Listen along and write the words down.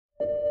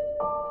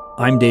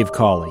I'm Dave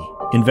Cawley,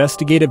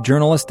 investigative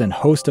journalist and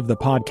host of the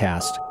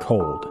podcast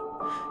Cold.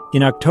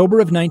 In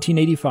October of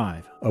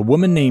 1985, a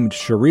woman named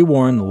Sheree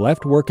Warren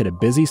left work at a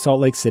busy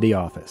Salt Lake City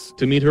office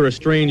to meet her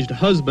estranged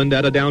husband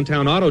at a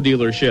downtown auto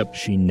dealership.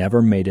 She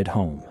never made it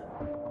home.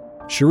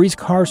 Sheree's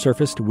car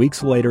surfaced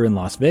weeks later in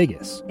Las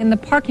Vegas. In the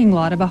parking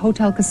lot of a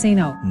hotel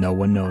casino. No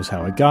one knows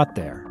how it got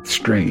there.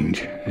 Strange.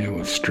 It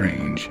was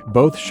strange.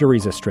 Both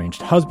Sheree's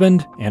estranged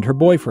husband and her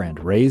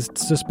boyfriend raised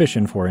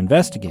suspicion for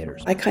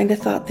investigators. I kind of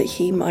thought that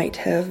he might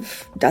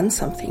have done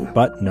something.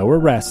 But no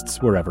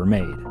arrests were ever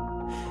made.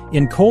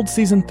 In Cold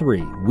Season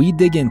 3, we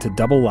dig into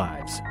double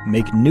lives,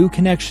 make new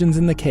connections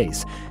in the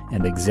case,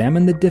 and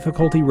examine the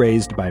difficulty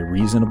raised by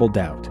reasonable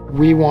doubt.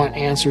 We want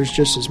answers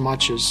just as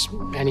much as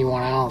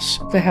anyone else.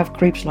 They have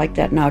creeps like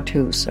that now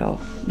too,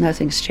 so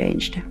nothing's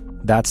changed.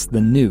 That's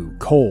the new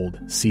Cold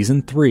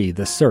Season 3,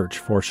 The Search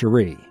for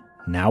Sheree,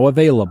 now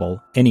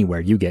available anywhere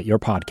you get your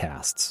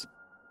podcasts.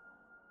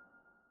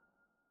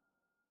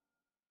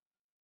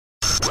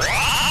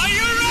 Are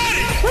you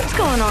ready? What's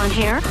going on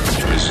here?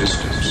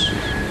 Resistance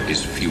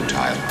is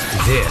futile.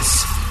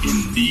 This,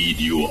 indeed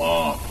you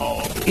are,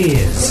 Paul,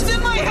 is... It's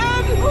in my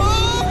hand,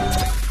 Paul!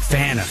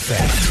 Fan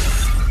Effect.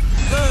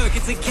 Look,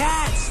 it's a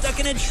cat stuck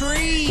in a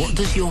tree. What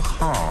does your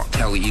heart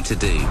tell you to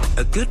do?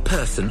 A good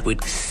person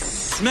would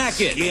smack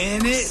it.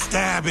 Skin it.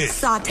 Stab it.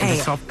 Saute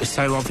it. It's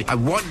so obvious. I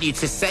want you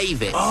to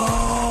save it.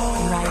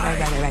 Oh.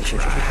 Right. Sure.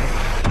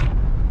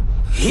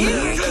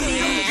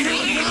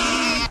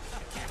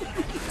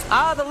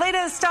 The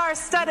latest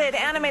star-studded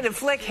animated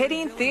flick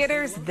hitting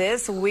theaters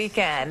this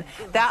weekend.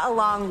 That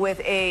along with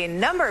a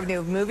number of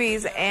new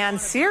movies and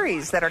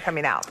series that are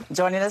coming out.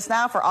 Joining us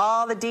now for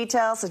all the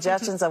details,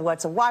 suggestions of what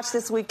to watch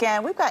this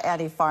weekend, we've got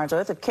Andy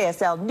Farnsworth of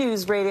KSL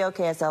News Radio,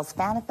 KSL's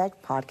Fan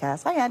Effect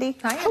podcast. Hi, Andy.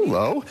 Hi, Andy.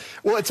 Hello.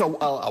 Well, it's a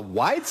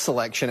wide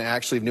selection,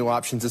 actually, of new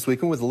options this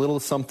weekend with a little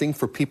something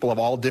for people of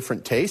all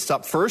different tastes.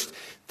 Up first,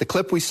 the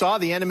clip we saw,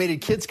 the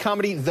animated kids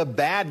comedy The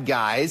Bad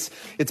Guys.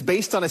 It's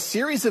based on a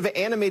series of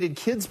animated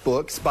kids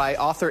books by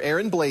author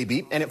Aaron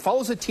Blabey, and it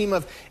follows a team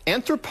of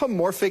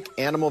anthropomorphic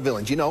animal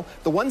villains. You know,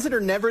 the ones that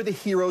are never the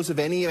heroes of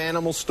any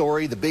animal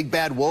story, the big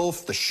bad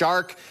wolf, the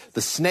shark,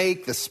 the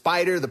snake, the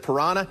spider, the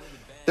piranha.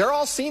 They're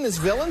all seen as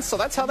villains, so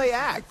that's how they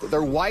act.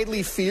 They're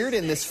widely feared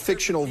in this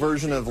fictional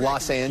version of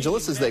Los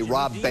Angeles as they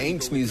rob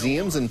banks,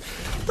 museums, and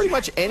pretty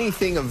much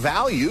anything of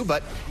value.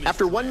 But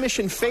after one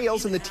mission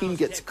fails and the team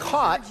gets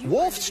caught,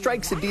 Wolf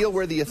strikes a deal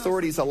where the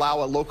authorities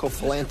allow a local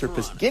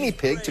philanthropist guinea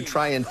pig to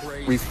try and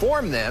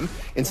reform them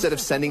instead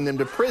of sending them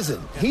to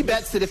prison. He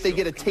bets that if they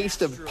get a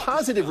taste of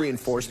positive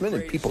reinforcement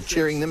and people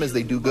cheering them as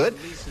they do good,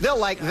 they'll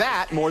like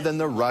that more than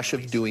the rush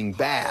of doing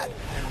bad.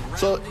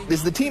 So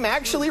is the team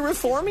actually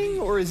reforming,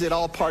 or is it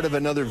all part of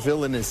another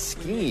villainous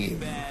scheme?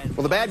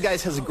 Well, The Bad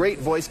Guys has a great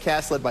voice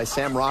cast led by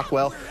Sam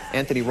Rockwell,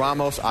 Anthony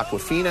Ramos,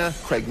 Awkwafina,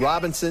 Craig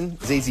Robinson,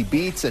 Zazie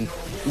Beetz, and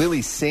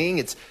Lily Singh.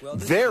 It's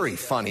very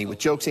funny with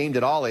jokes aimed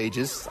at all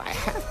ages. I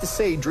have to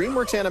say,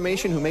 DreamWorks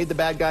Animation, who made The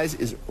Bad Guys,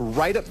 is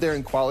right up there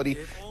in quality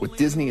with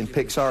Disney and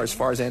Pixar as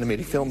far as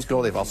animated films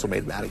go. They've also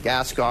made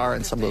Madagascar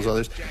and some of those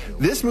others.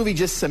 This movie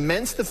just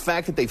cements the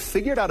fact that they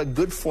figured out a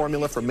good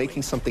formula for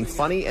making something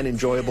funny and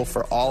enjoyable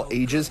for all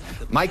ages.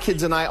 My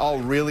kids and I all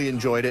really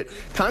enjoyed it.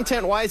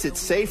 Content-wise, it's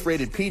safe,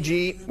 rated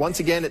PG. Once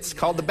again, it's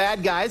called The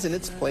Bad Guys, and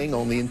it's playing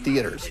only in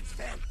theaters.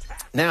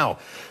 Now,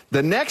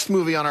 the next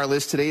movie on our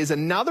list today is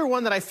another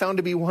one that I found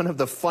to be one of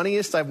the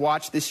funniest I've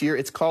watched this year.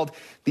 It's called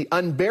The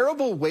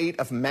Unbearable Weight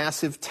of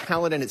Massive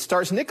Talent, and it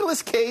stars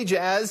Nicolas Cage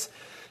as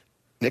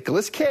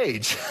Nicolas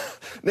Cage.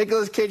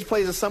 Nicolas Cage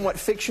plays a somewhat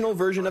fictional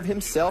version of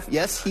himself.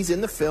 Yes, he's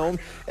in the film,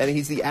 and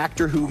he's the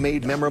actor who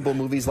made memorable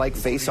movies like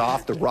Face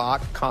Off, The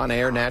Rock, Con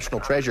Air, National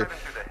Treasure.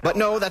 But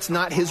no, that's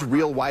not his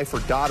real wife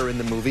or daughter in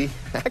the movie.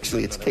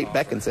 Actually, it's Kate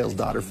Beckinsale's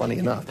daughter, funny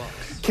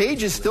enough.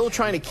 Cage is still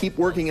trying to keep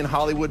working in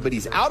Hollywood, but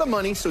he's out of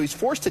money, so he's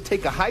forced to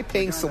take a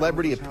high-paying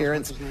celebrity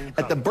appearance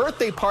at the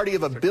birthday party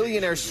of a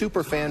billionaire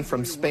superfan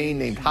from Spain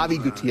named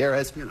Javi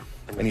Gutierrez,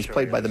 and he's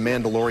played by the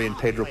Mandalorian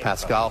Pedro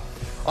Pascal.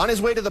 On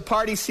his way to the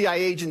party,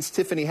 CIA agents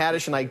Tiffany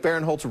Haddish and Ike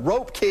Barinholtz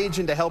rope Cage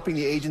into helping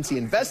the agency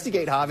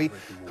investigate Javi,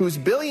 whose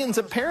billions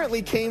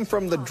apparently came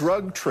from the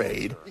drug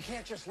trade.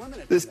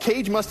 This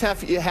Cage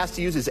has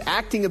to use his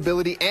acting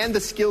ability and the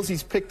skills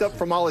he's picked up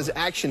from all his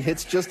action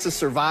hits just to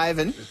survive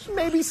and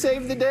maybe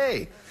save the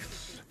day.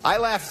 I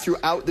laughed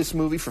throughout this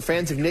movie. For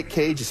fans of Nick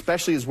Cage,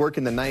 especially his work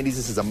in the 90s,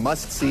 this is a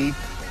must-see.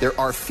 There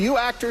are few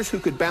actors who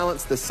could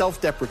balance the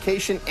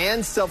self-deprecation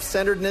and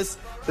self-centeredness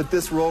that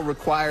this role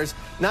requires,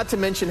 not to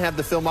mention have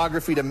the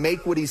filmography to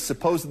make what he's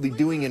supposedly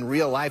doing in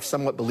real life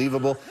somewhat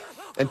believable.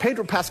 And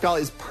Pedro Pascal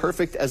is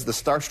perfect as the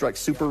starstruck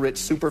super-rich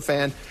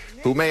superfan,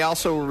 who may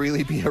also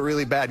really be a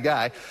really bad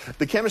guy.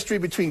 The chemistry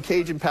between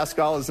Cage and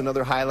Pascal is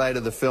another highlight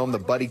of the film, the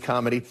buddy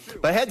comedy.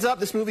 But heads up,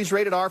 this movie's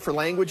rated R for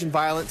language and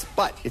violence.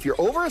 But if you're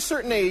over a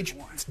certain age,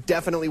 it's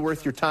definitely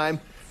worth your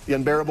time. The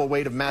Unbearable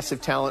Weight of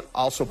Massive Talent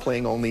also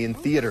playing only in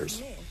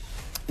theaters.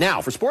 Now,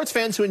 for sports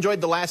fans who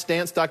enjoyed the Last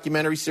Dance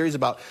documentary series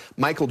about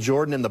Michael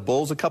Jordan and the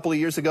Bulls a couple of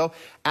years ago,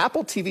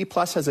 Apple TV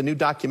Plus has a new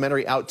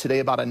documentary out today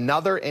about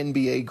another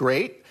NBA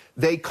great.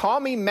 They Call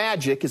Me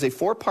Magic is a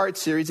 4-part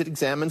series that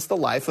examines the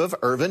life of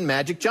Earvin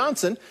Magic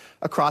Johnson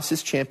across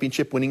his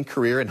championship-winning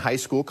career in high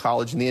school,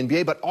 college, and the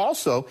NBA, but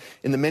also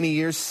in the many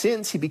years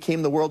since he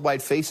became the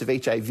worldwide face of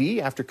HIV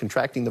after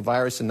contracting the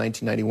virus in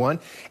 1991,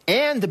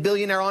 and the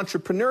billionaire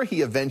entrepreneur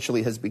he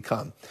eventually has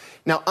become.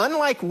 Now,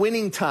 unlike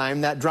Winning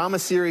Time, that drama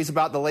series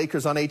about the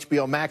Lakers on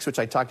HBO Max, which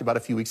I talked about a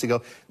few weeks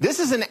ago, this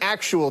is an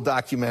actual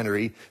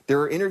documentary.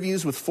 There are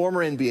interviews with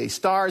former NBA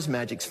stars,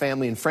 Magic's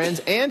family and friends,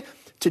 and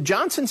to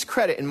Johnson's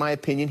credit, in my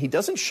opinion, he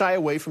doesn't shy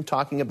away from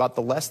talking about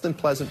the less than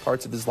pleasant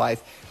parts of his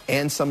life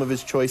and some of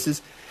his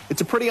choices.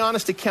 It's a pretty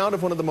honest account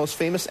of one of the most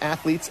famous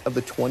athletes of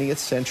the 20th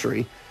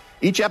century.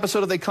 Each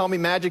episode of They Call Me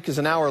Magic is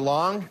an hour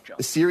long.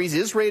 The series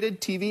is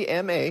rated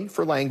TV-MA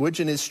for language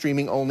and is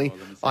streaming only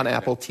on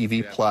Apple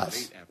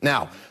TV+.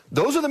 Now,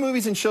 those are the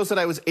movies and shows that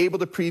I was able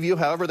to preview.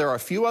 However, there are a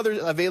few others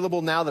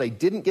available now that I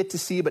didn't get to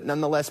see, but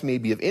nonetheless may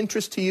be of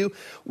interest to you.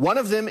 One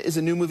of them is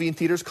a new movie in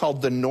theaters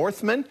called The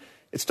Northman.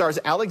 It stars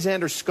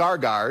Alexander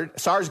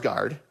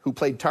Skarsgård, who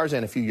played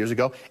Tarzan a few years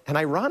ago, and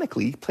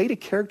ironically played a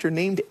character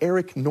named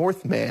Eric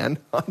Northman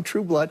on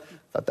True Blood.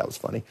 Thought that was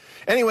funny.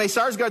 Anyway,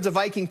 Skarsgård's a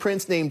Viking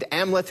prince named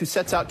Amleth who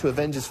sets out to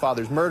avenge his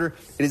father's murder.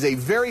 It is a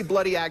very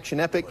bloody action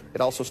epic. It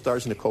also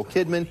stars Nicole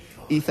Kidman,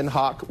 Ethan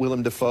Hawke,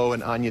 Willem Dafoe,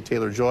 and Anya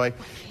Taylor-Joy.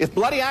 If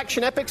bloody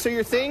action epics are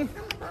your thing,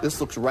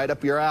 this looks right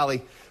up your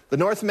alley. The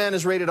Northman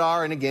is rated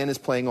R and again is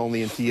playing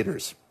only in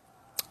theaters.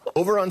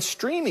 Over on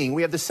streaming,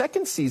 we have the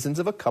second seasons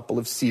of a couple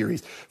of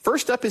series.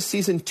 First up is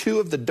season 2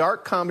 of the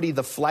dark comedy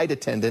The Flight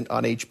Attendant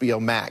on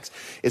HBO Max.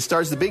 It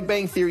stars The Big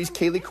Bang Theory's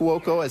Kaylee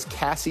Cuoco as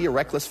Cassie, a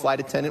reckless flight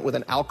attendant with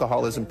an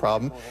alcoholism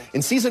problem.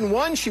 In season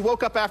 1, she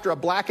woke up after a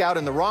blackout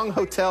in the wrong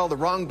hotel, the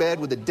wrong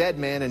bed with a dead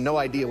man and no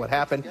idea what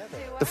happened.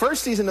 The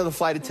first season of The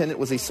Flight Attendant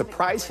was a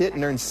surprise hit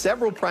and earned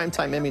several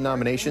Primetime Emmy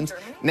nominations.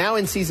 Now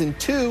in season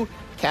 2,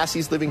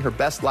 Cassie's living her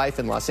best life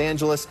in Los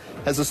Angeles,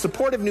 has a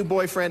supportive new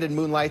boyfriend, and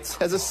moonlights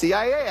as a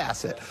CIA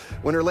asset.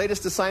 When her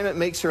latest assignment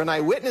makes her an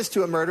eyewitness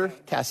to a murder,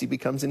 Cassie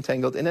becomes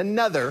entangled in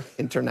another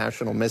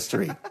international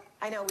mystery.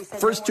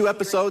 First 2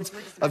 episodes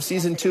of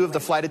season 2 of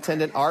The Flight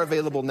Attendant are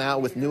available now,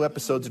 with new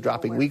episodes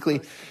dropping weekly.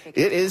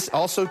 It is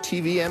also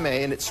TV-MA,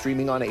 and it's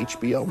streaming on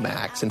HBO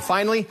Max. And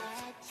finally,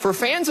 for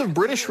fans of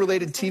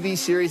British-related TV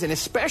series, and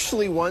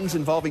especially ones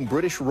involving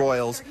British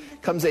royals,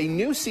 comes a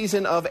new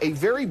season of A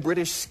Very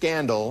British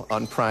Scandal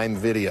on Prime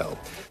Video.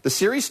 The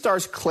series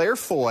stars Claire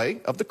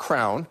Foy of The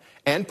Crown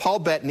and Paul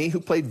Bettany,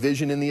 who played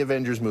Vision in the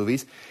Avengers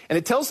movies, and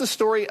it tells the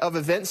story of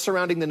events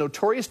surrounding the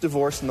notorious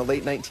divorce in the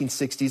late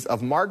 1960s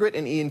of Margaret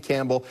and Ian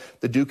Campbell,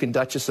 the Duke and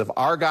Duchess of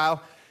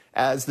Argyll.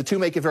 As the two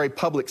make a very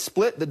public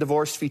split, the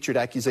divorce featured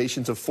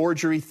accusations of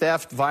forgery,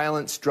 theft,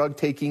 violence,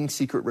 drug-taking,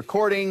 secret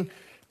recording,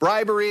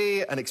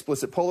 bribery, an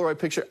explicit Polaroid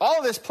picture. All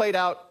of this played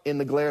out in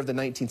the glare of the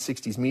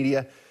 1960s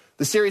media.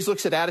 The series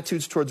looks at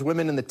attitudes towards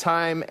women in the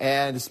time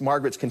and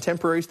Margaret's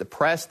contemporaries, the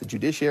press, the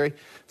judiciary,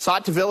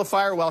 sought to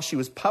vilify her while she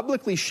was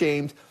publicly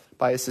shamed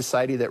by a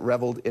society that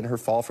reveled in her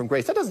fall from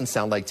grace. That doesn't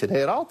sound like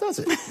today at all, does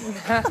it?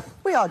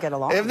 We all get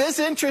along. If this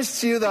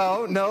interests you,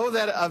 though, know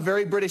that A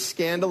Very British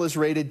Scandal is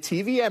rated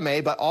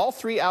TV-MA, but all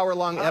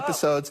 3-hour-long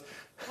episodes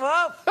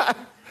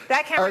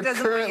that camera are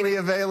currently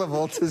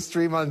available to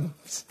stream on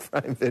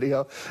Prime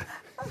Video.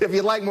 If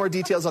you'd like more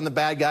details on The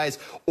Bad Guys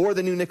or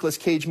the new Nicolas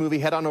Cage movie,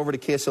 head on over to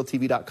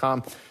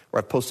KSLTV.com,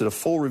 where I've posted a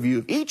full review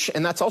of each,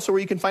 and that's also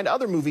where you can find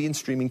other movie and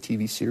streaming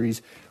TV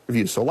series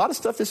reviews. So a lot of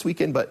stuff this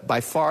weekend, but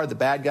by far The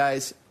Bad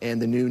Guys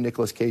and the new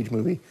Nicolas Cage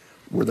movie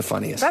were the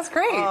funniest. That's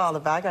great. Oh, The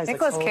Bad Guys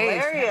Nicolas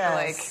Cage,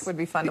 hilarious. would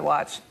be fun to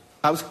watch.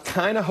 I was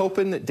kind of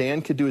hoping that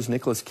Dan could do his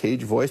Nicolas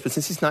Cage voice, but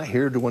since he's not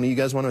here, do one of you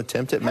guys want to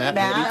attempt it? Matt?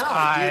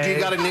 Do you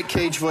got a Nick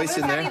Cage voice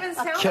in there? What does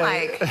that even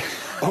sound like?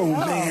 Oh,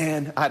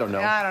 man. I don't know.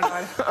 Yeah, I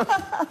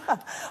don't know.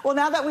 Well,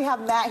 now that we have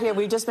Matt here,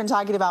 we've just been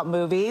talking about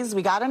movies.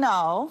 We got to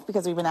know,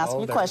 because we've been asking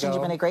you questions.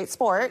 You've been a great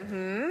sport.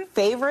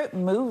 Favorite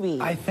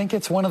movie? I think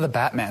it's one of the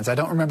Batmans. I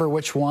don't rember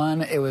which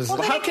one. It was.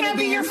 Well, how can it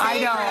be your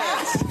favorite?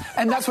 I know.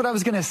 And that's what I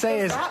was going to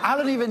say is I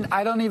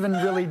don't even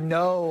really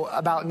know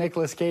about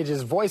Nicolas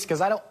Cage's voice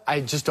because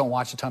I just don't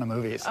watch a ton of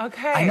movies.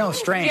 Okay. I know,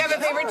 strange. Do you have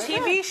a favorite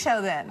TV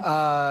show then?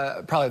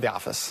 Probably The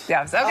Office.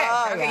 Yes.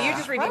 Okay. Okay. You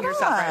just redeemed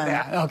yourself right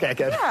there. Yeah. Okay.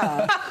 Good.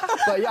 Yeah.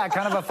 But yeah,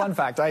 kind of a fun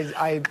fact.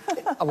 A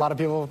lot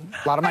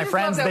of my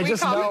friends, they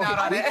just know.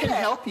 We can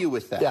help you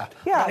with that. Yeah.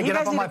 Yeah. Get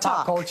up on my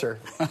pop culture.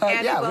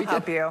 And he will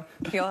help you.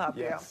 He'll help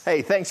you.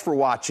 Hey, thanks for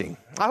watching.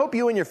 I hope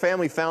you and your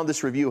family found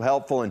this review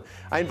helpful, and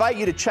I invite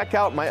you to check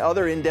out my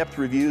other in-depth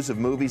reviews of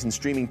movies and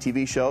streaming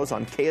TV shows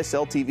on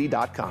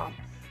KSLTV.com.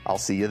 I'll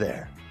see you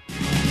there.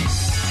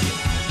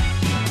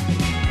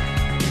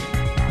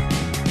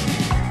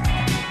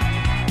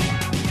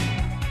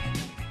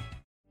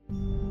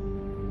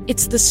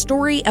 It's the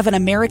story of an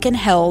American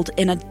held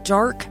in a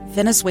dark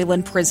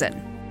Venezuelan prison.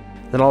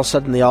 Then all of a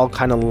sudden they all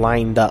kind of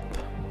lined up.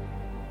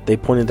 They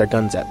pointed their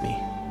guns at me.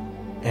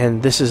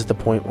 And this is the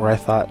point where I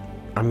thought,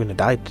 I'm going to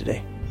die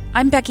today.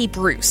 I'm Becky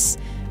Bruce.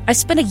 I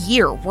spent a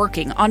year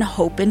working on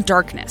Hope in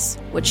Darkness,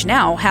 which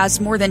now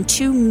has more than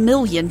 2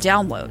 million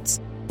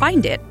downloads.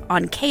 Find it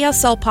on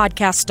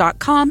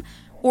kslpodcast.com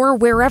or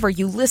wherever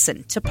you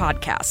listen to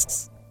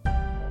podcasts.